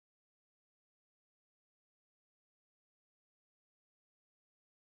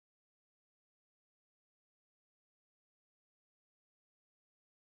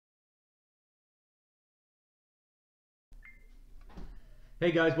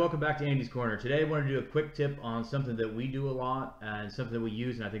Hey guys, welcome back to Andy's Corner. Today I want to do a quick tip on something that we do a lot and something that we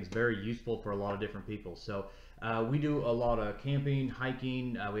use and I think is very useful for a lot of different people. So we do a lot of camping,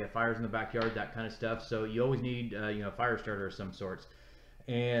 hiking, we have fires in the backyard, that kind of stuff. So you always need a fire starter of some sorts.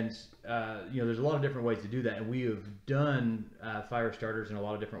 And there's a lot of different ways to do that, and we have done fire starters in a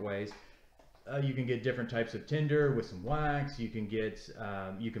lot of different ways. You can get different types of tinder with some wax. You can get,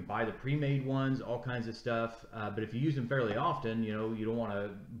 you can buy the pre-made ones, all kinds of stuff. But if you use them fairly often, you don't want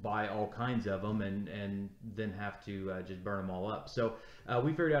to buy all kinds of them and then have to just burn them all up. So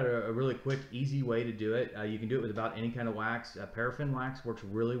we figured out a really quick, easy way to do it. You can do it with about any kind of wax. Paraffin wax works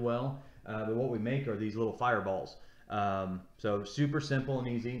really well. But what we make are these little fireballs. So super simple and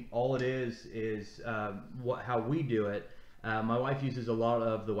easy. All it is how we do it. My wife uses a lot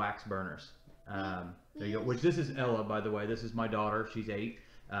of the wax burners. There you go. Which this is Ella, by the way. This is my daughter. She's 8.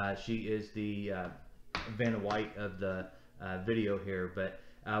 She is the Vanna White of the video here. But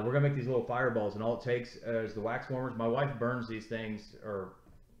we're gonna make these little fireballs, and all it takes is the wax warmers. My wife burns these things, or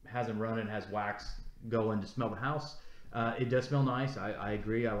has them running, has wax going to smell the house. It does smell nice. I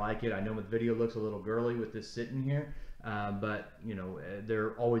agree. I like it. I know the video looks a little girly with this sitting here, but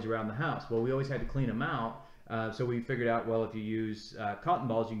they're always around the house. Well, we always had to clean them out. So we figured out, well, if you use cotton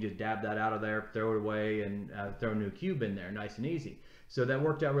balls, you can just dab that out of there, throw it away, and throw a new cube in there, nice and easy. So that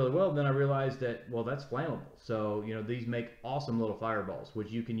worked out really well. Then I realized that, well, that's flammable. So, these make awesome little fireballs,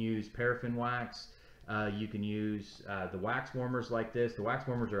 which you can use paraffin wax. You can use the wax warmers like this. The wax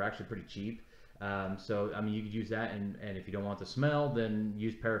warmers are actually pretty cheap. So, I mean, you could use that, and if you don't want the smell, then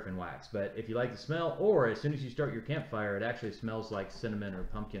use paraffin wax. But if you like the smell, or as soon as you start your campfire, it actually smells like cinnamon or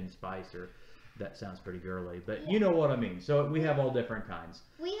pumpkin spice, or that sounds pretty girly, but you know what I mean. So we have all different kinds.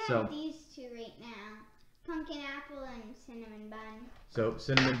 We have these two right now. Pumpkin apple and cinnamon bun. So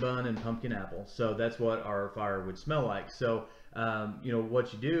cinnamon bun and pumpkin apple. So that's what our fire would smell like. So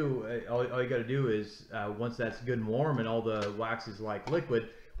what you do, all you got to do is once that's good and warm and all the wax is like liquid,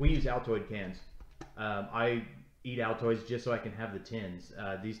 we use Altoid cans. I eat Altoids just so I can have the tins.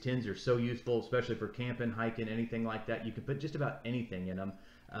 These tins are so useful, especially for camping, hiking, anything like that. You can put just about anything in them.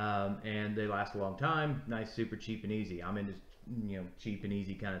 And they last a long time. Nice, super cheap and easy. I'm into cheap and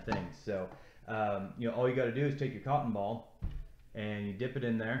easy kind of things. So all you got to do is take your cotton ball and you dip it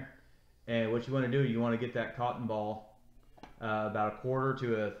in there. And what you want to do, you want to get that cotton ball about a quarter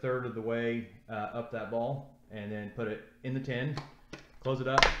to a third of the way up that ball, and then put it in the tin. Close it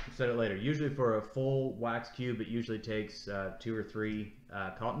up, set it later. Usually for a full wax cube, it usually takes 2 or 3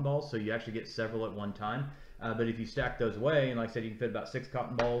 cotton balls, so you actually get several at one time. But if you stack those away, and like I said, you can fit about 6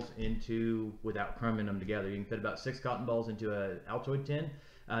 cotton balls into, without crumbing them together, you can fit about 6 cotton balls into an Altoid tin.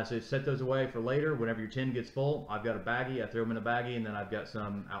 So set those away for later. Whenever your tin gets full, I've got a baggie, I throw them in a baggie, and then I've got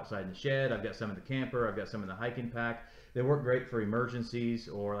some outside in the shed, I've got some in the camper, I've got some in the hiking pack. They work great for emergencies,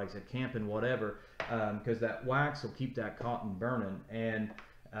 or like I said, camping, whatever, because that wax will keep that cotton burning. And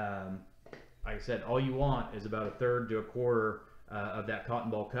like I said, all you want is about a third to a quarter of that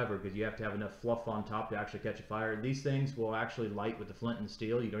cotton ball cover, because you have to have enough fluff on top to actually catch a fire. These things will actually light with the flint and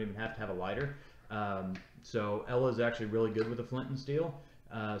steel. You don't even have to have a lighter. So Ella's actually really good with the flint and steel.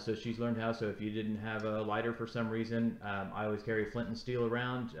 So she's learned how. So if you didn't have a lighter for some reason, I always carry flint and steel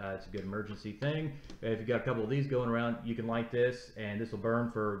around. It's a good emergency thing. If you got a couple of these going around, you can light this, and this will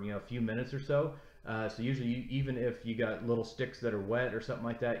burn for a few minutes or so. So usually, even if you got little sticks that are wet or something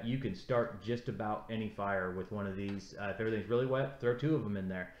like that, you can start just about any fire with one of these. If everything's really wet, throw 2 of them in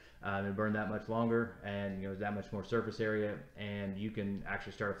there. It'll burn that much longer, and that much more surface area, and you can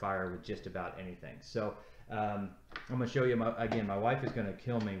actually start a fire with just about anything. So I'm going to show you. My wife is going to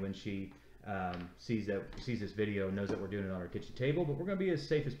kill me when she sees this video, knows that we're doing it on our kitchen table, but we're going to be as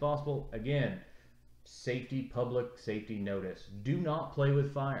safe as possible. Again, public safety notice. Do not play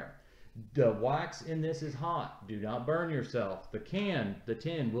with fire. The wax in this is hot. Do not burn yourself. The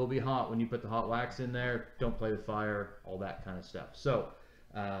tin will be hot when you put the hot wax in there. Don't play with fire, all that kind of stuff. So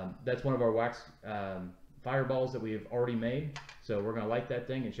that's one of our wax fireballs that we have already made. So we're going to light that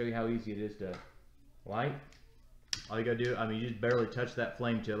thing and show you how easy it is to light. All you got to do, you just barely touch that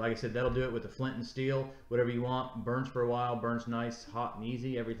flame to it. Like I said, that'll do it with the flint and steel, whatever you want. Burns for a while, burns nice, hot and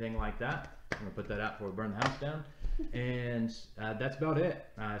easy, everything like that. I'm going to put that out before we burn the house down. And that's about it.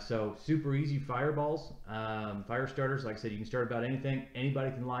 So super easy fireballs, fire starters. Like I said, you can start about anything.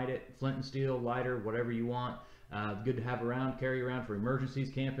 Anybody can light it. Flint and steel, lighter, whatever you want. Good to have around, carry around for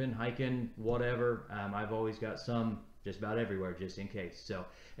emergencies, camping, hiking, whatever. I've always got some just about everywhere, just in case. So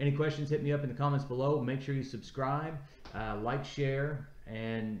any questions, hit me up in the comments below. Make sure you subscribe, like, share,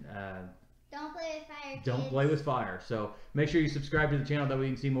 and don't play with fire, kids. Don't play with fire. So make sure you subscribe to the channel, that way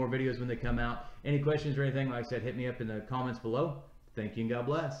you can see more videos when they come out. Any questions or anything, like I said, hit me up in the comments below. Thank you and God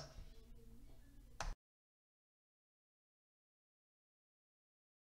bless.